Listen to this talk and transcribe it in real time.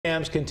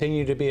Scams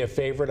continue to be a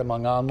favorite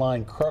among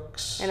online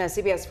crooks. And as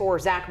CBS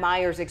 4's Zach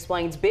Myers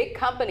explains, big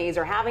companies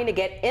are having to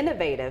get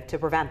innovative to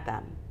prevent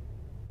them.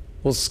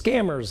 Well,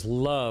 scammers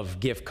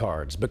love gift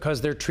cards because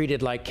they're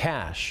treated like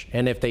cash.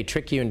 And if they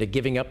trick you into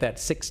giving up that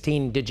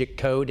 16-digit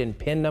code and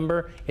PIN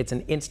number, it's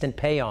an instant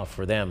payoff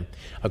for them.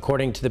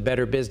 According to the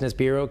Better Business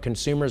Bureau,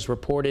 consumers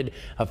reported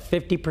a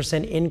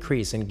 50%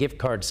 increase in gift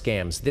card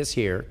scams this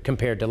year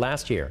compared to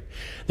last year.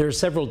 There are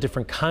several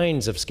different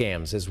kinds of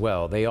scams as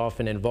well. They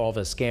often involve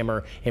a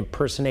scammer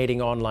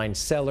impersonating online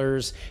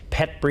sellers,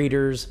 pet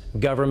breeders,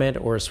 government,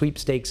 or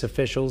sweepstakes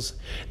officials.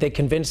 They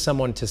convince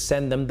someone to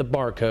send them the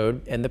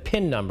barcode and the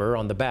PIN number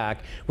on the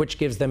back, which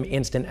gives them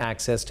instant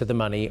access to the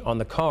money on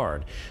the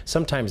card.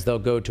 Sometimes they'll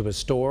go to a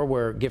store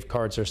where gift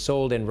cards are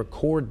sold and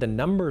record the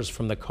numbers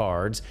from the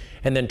cards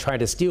and then try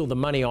to steal the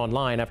money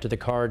online after the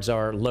cards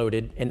are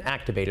loaded and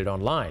activated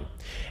online.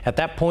 At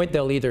that point,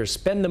 they'll either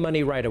spend the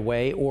money right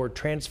away or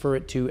transfer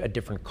it to a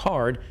different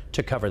card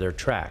to cover their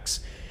tracks.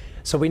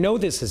 So we know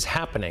this is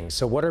happening,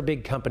 so what are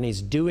big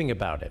companies doing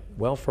about it?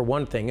 Well, for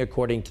one thing,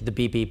 according to the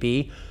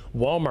BBB,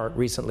 Walmart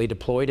recently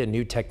deployed a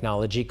new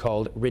technology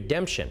called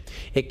redemption.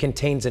 It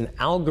contains an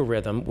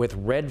algorithm with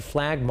red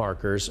flag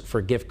markers for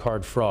gift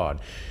card fraud.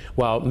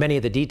 While many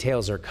of the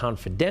details are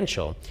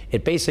confidential,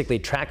 it basically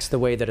tracks the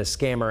way that a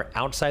scammer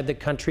outside the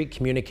country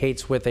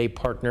communicates with a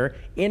partner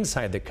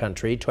inside the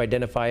country to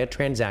identify a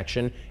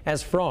transaction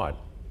as fraud.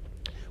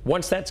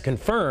 Once that's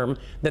confirmed,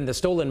 then the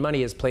stolen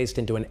money is placed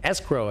into an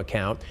escrow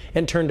account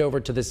and turned over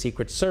to the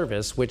Secret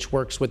Service, which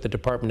works with the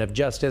Department of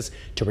Justice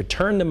to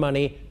return the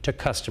money to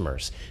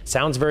customers.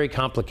 Sounds very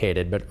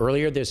complicated, but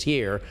earlier this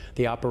year,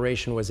 the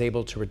operation was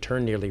able to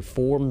return nearly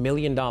 $4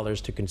 million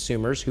to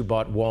consumers who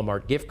bought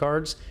Walmart gift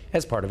cards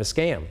as part of a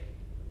scam.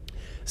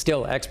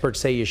 Still, experts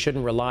say you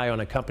shouldn't rely on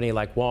a company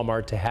like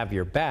Walmart to have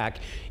your back.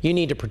 You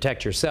need to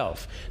protect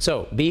yourself.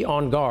 So be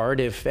on guard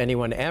if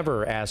anyone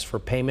ever asks for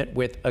payment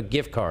with a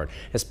gift card,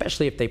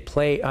 especially if they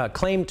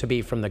claim to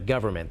be from the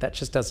government. That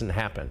just doesn't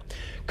happen.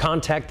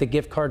 Contact the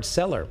gift card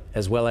seller,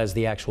 as well as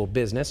the actual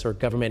business or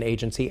government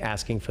agency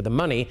asking for the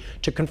money,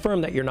 to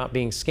confirm that you're not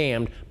being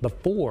scammed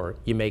before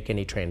you make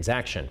any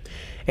transaction.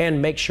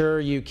 And make sure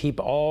you keep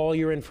all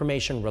your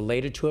information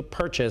related to a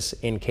purchase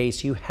in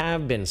case you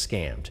have been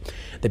scammed.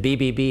 The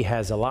BBB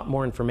has a lot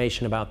more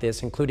information about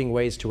this, including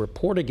ways to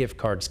report a gift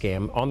card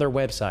scam, on their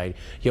website.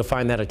 You'll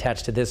find that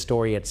attached to this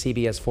story at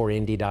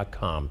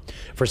cbs4indy.com.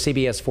 For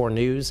CBS 4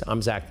 News,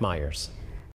 I'm Zach Myers.